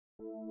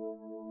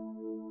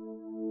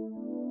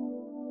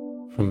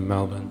From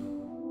Melbourne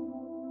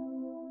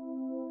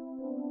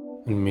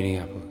and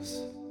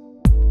Minneapolis.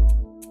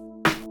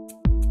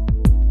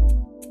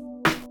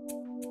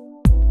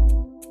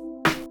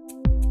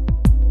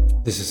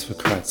 This is For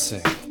Christ's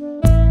Sake.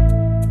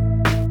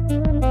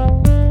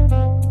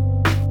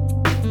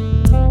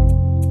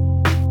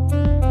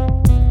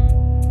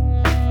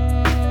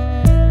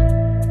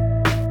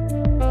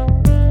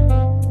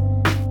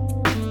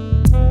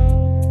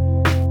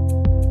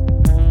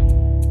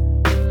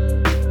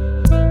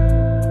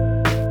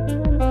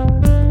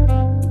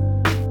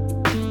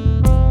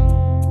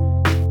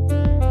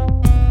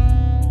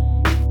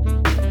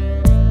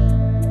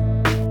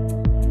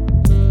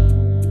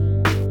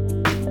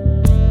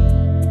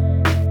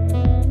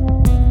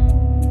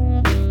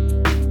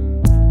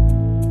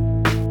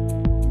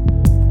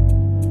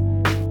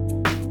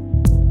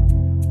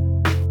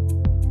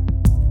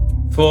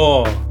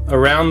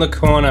 Around the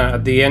corner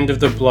at the end of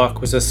the block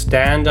was a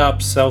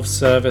stand-up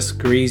self-service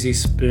greasy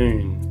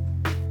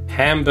spoon.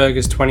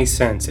 Hamburgers 20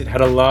 cents. It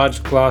had a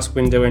large glass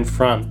window in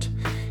front.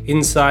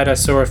 Inside I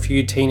saw a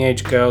few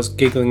teenage girls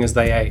giggling as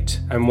they ate,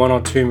 and one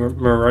or two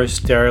morose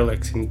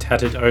derelicts in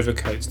tattered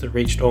overcoats that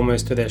reached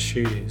almost to their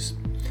shoes.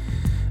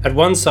 At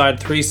one side,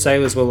 3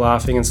 sailors were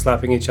laughing and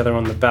slapping each other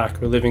on the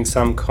back, reliving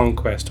some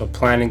conquest or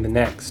planning the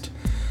next.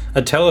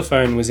 A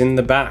telephone was in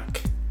the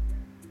back.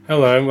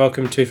 Hello and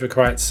welcome to For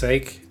Christ's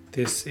Sake.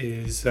 This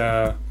is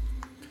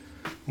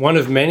one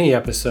of many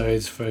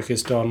episodes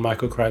focused on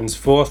Michael Crichton's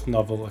 4th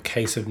novel, A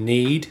Case of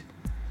Need,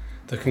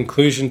 the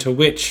conclusion to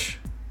which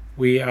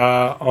we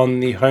are on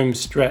the home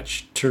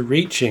stretch to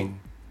reaching.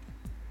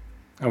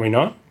 Are we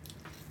not?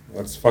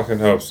 Let's fucking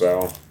hope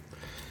so.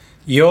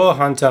 You're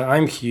Hunter,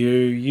 I'm Hugh.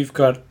 You've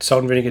got salt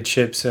and vinegar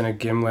chips and a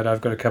gimlet.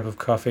 I've got a cup of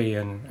coffee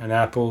and an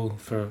apple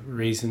for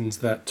reasons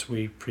that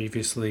we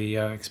previously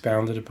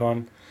expounded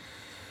upon.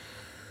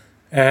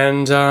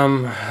 And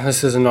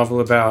this is a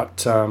novel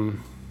about a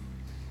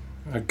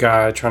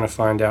guy trying to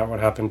find out what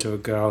happened to a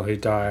girl who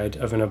died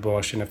of an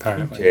abortion,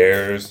 apparently. Who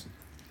cares?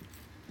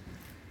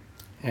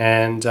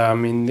 And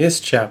in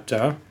this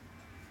chapter,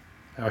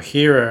 our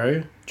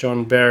hero,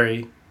 John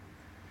Berry,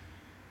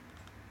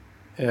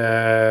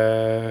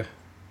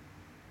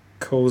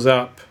 calls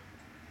up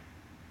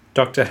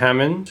Dr.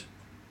 Hammond,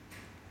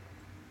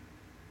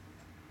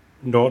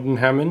 Norton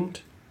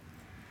Hammond.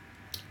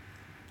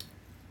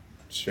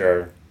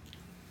 Sure.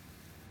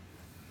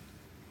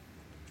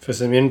 For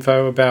some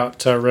info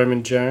about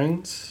Roman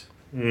Jones.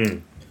 Yeah,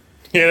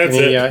 that's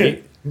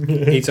it.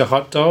 He eats a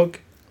hot dog.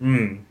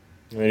 And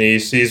he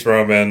sees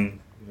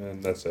Roman,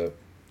 and that's it.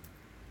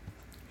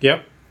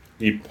 Yep.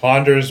 He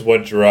ponders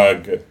what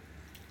drug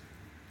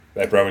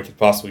that Roman could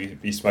possibly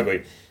be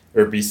smuggling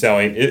or be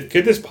selling.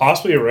 Could this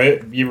possibly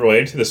be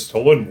related to the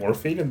stolen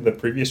morphine in the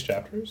previous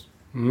chapters?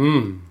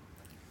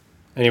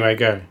 Anyway,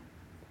 go.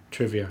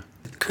 Trivia.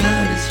 The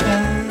crowd is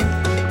right.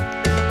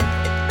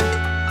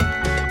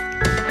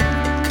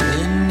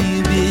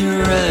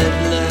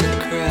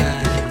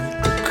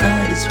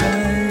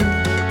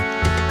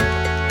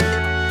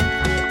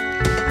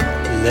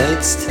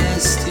 Let's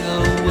test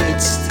your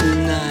wits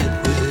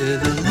tonight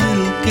with a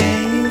little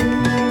game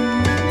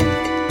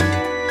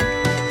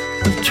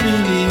of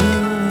trivia.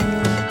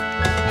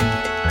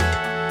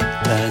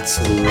 That's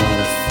a lot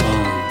of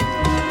fun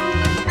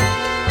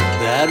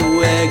that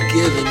we're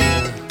giving you.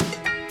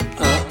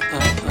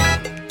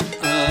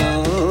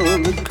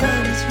 The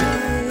crowd is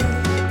right.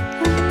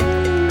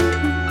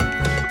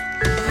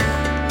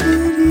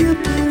 Will you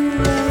be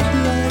right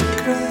like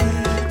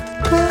crowd? The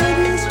crowd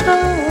is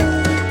right.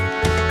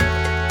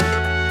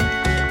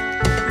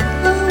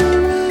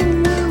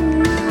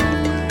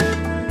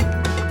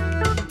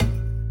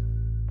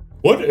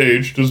 What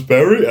age does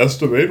Barry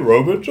estimate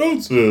Roman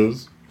Jones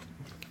is?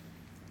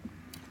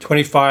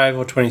 25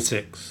 or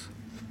 26?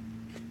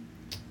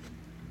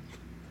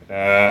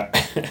 I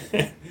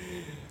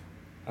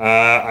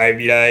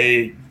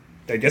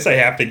guess I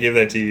have to give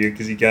that to you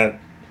because you got...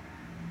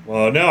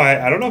 Well, no,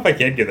 I don't know if I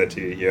can give that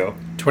to you, Hugh.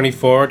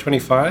 24 or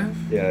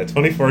 25? Yeah,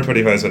 24 or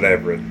 25 is what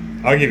I've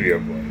written. I'll give you a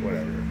point,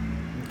 whatever.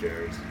 Who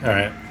cares? All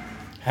right.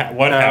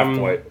 One half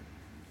point.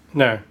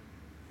 No.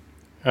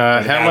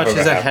 How much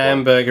is a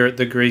hamburger at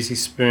the Greasy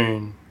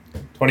Spoon?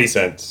 20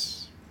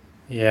 cents.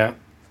 Yeah.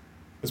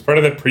 It's part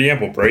of the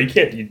preamble, bro. You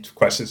can't use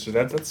questions for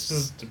that. That's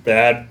just a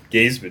bad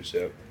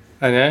gamesmanship.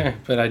 I know,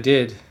 but I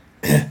did.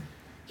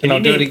 And I'll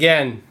do it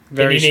again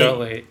very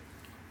shortly.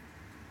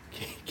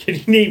 Can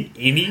you name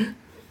any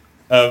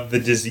of the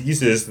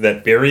diseases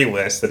that Barry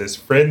lists that his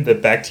friend, the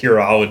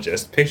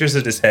bacteriologist, pictures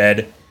in his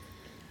head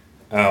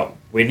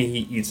when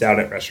he eats out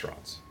at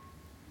restaurants?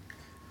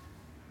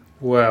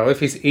 Well, if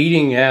he's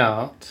eating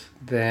out,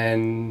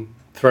 then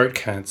throat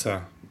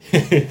cancer.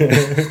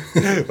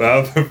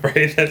 Well, I'm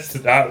afraid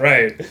that's not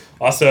right.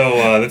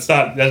 Also,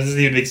 that doesn't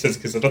even make sense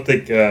because I don't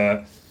think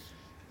cancer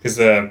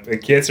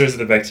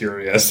isn't a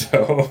bacteria.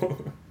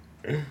 So,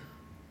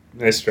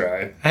 nice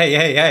try.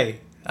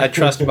 Hey! I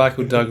trust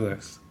Michael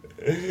Douglas.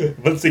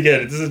 Once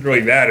again, it doesn't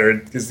really matter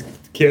because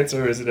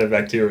cancer isn't a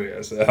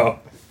bacteria, so.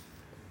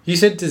 You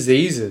said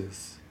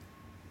diseases.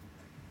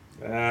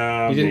 You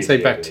didn't say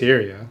maybe.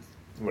 bacteria.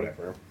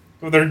 Whatever.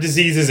 Well, they're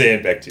diseases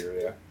and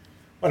bacteria.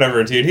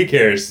 Whatever, dude. Who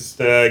cares? Just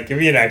give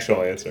me an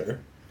actual answer.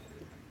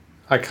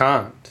 I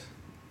can't.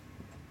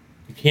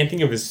 You can't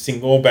think of a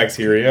single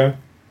bacteria?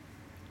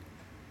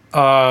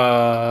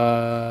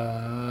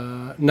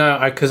 No,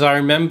 because I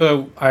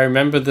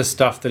remember the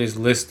stuff that is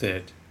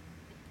listed.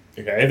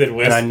 Okay, then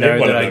list And I know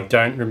one that of I them.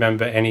 don't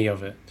remember any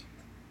of it.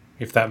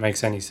 If that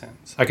makes any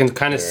sense. I can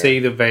kind of Yeah. see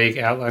the vague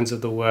outlines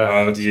of the word.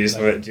 Oh, do you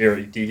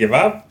give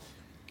up?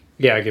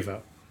 Yeah, I give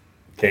up.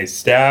 Okay,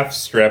 staph,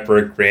 strep,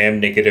 or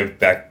gram-negative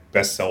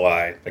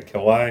bacilli.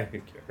 Bacilli?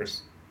 Who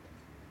cares?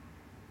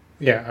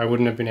 Yeah, I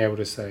wouldn't have been able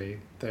to say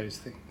those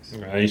things.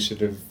 You should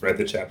have read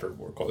the chapter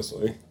more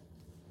closely.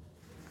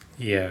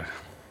 Yeah.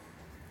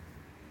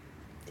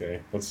 Okay,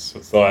 what's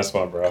the last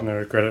one, bro? I'm going to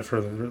regret it for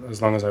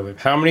as long as I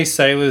live. How many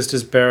sailors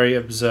does Barry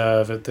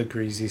observe at the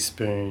Greasy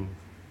Spoon?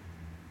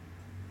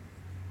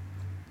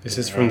 This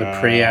is from the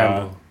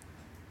preamble.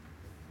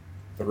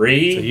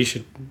 3? So you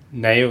should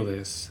nail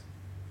this.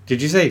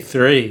 Did you say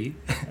 3?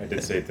 I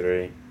did say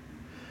 3.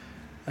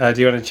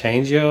 Do you want to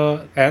change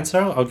your answer?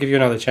 I'll give you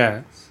another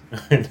chance.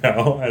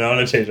 No, I don't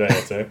want to change my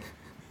answer.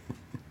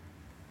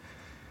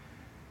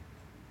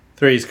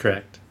 3 is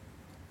correct.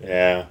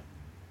 Yeah.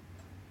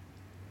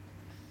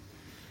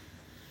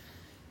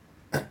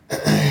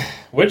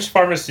 Which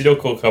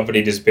pharmaceutical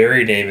company does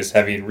Barry name as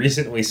having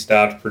recently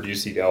stopped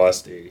producing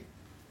LSD?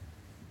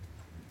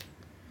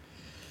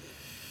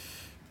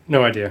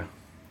 No idea.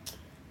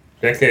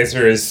 Correct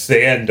answer is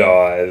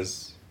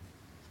Sandoz.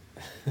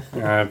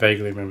 I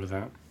vaguely remember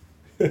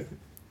that.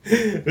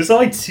 There's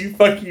only 2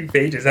 fucking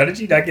pages. How did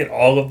you not get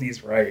all of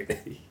these right?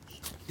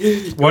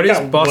 What You is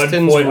got 1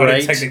 Boston's point on a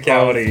rate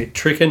technicality. of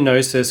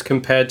trichinosis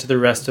compared to the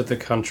rest of the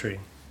country?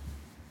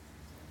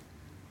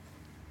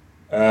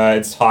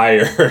 It's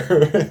higher.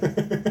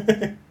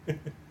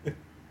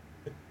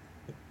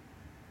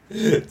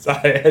 It's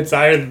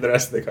higher than the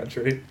rest of the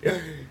country.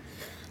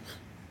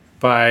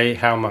 By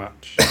how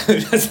much?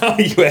 That's how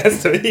you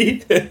asked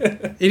me.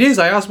 It is.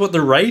 I asked what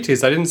the rate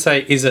is. I didn't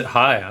say, is it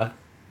higher?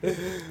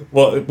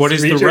 Well, What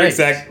is read the your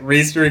rate?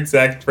 Read your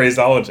exact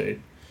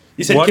phraseology.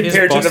 You said What is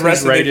compared to the Boston's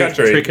rest of rate the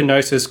country.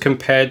 trichinosis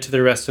compared to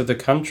the rest of the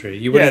country?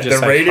 You Yeah, wouldn't just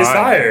the say rate is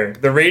higher.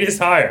 The rate is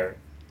higher.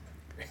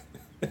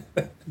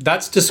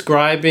 That's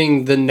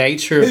describing the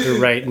nature of the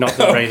rate, not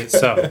the rate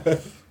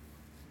itself.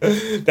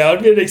 That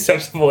would be an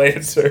acceptable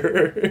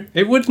answer.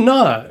 It would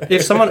not.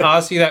 If someone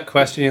asked you that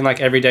question in like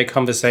everyday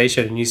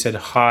conversation and you said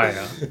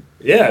higher,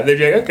 Yeah, they'd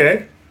be like,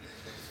 okay.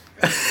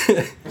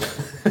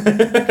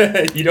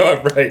 You know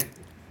I'm right.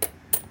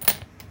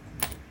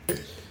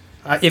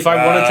 if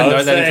I wanted to know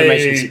let's that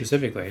information say-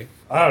 specifically,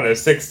 I don't know,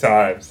 6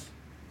 times.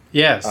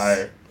 yes.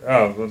 Higher.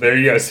 Oh, well, there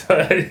you go. So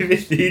I didn't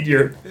even need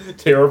your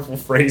terrible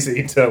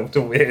phrasing to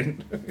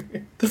win.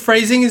 The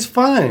phrasing is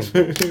fine.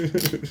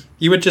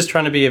 You were just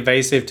trying to be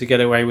evasive to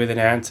get away with an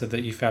answer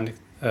that you found.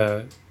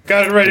 Got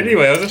it right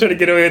anyway. I wasn't trying to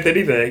get away with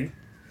anything.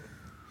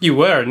 You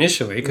were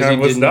initially because I you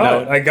was didn't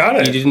not. know. I got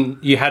it.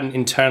 You hadn't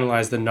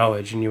internalized the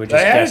knowledge, and you were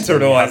just. I had guessing.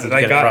 You internalized happened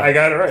it. to get right. I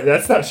got it right.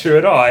 That's not true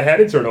at all. I had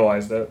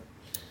internalized it.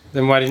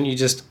 Then why didn't you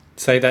just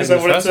say that? Because In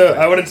the first place?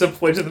 I wanted to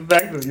point to the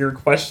fact that your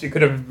question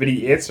could have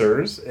many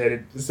answers,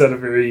 and it's not a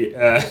very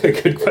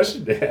good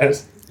question to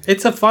ask.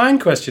 It's a fine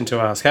question to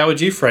ask. How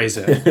would you phrase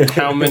it?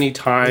 How many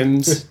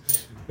times?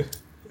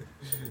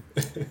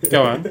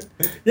 Go on.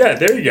 Yeah,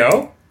 there you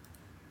go.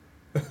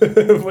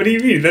 What do you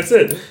mean? That's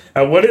it.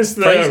 What is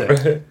the...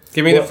 Phrase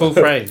Give me the full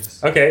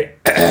phrase. Okay.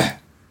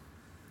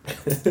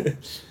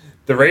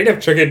 The rate of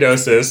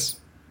trichinosis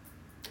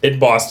in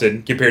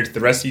Boston compared to the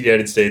rest of the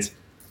United States,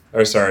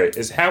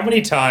 is how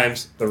many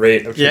times the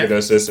rate of Yeah.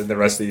 trichinosis in the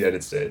rest of the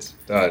United States?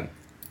 Done.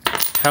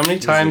 How many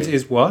times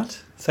is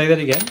what? Say that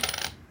again.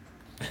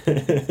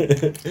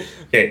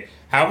 Okay,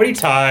 how many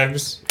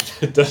times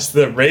does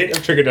the rate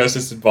of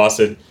trichinosis in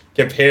Boston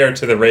compare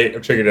to the rate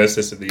of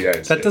trichinosis in the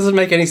United States? That doesn't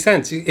make any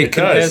sense. It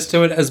compares does.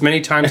 to it as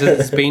many times as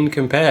it's been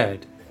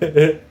compared.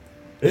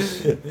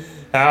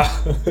 How?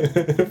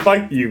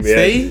 Fuck you, man.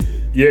 See?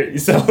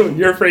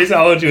 Your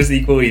phraseology was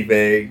equally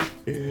vague.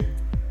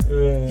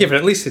 Yeah, but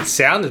at least it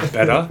sounded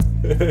better.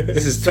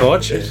 This is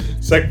torture.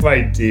 Suck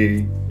my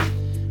D.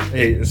 I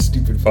hate this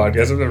stupid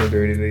podcast. I'm never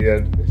doing it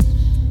again.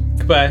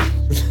 Goodbye.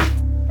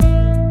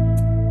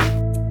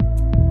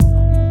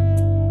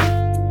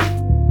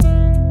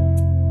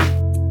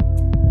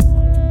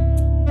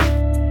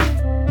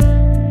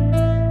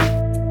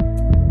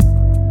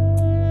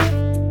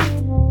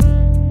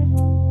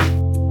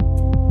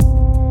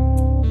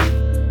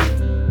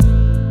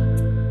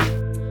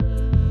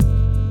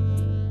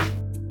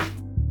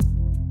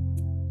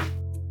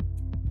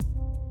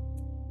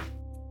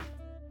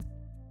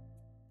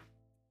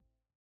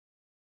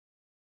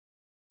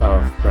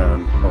 Above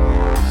ground.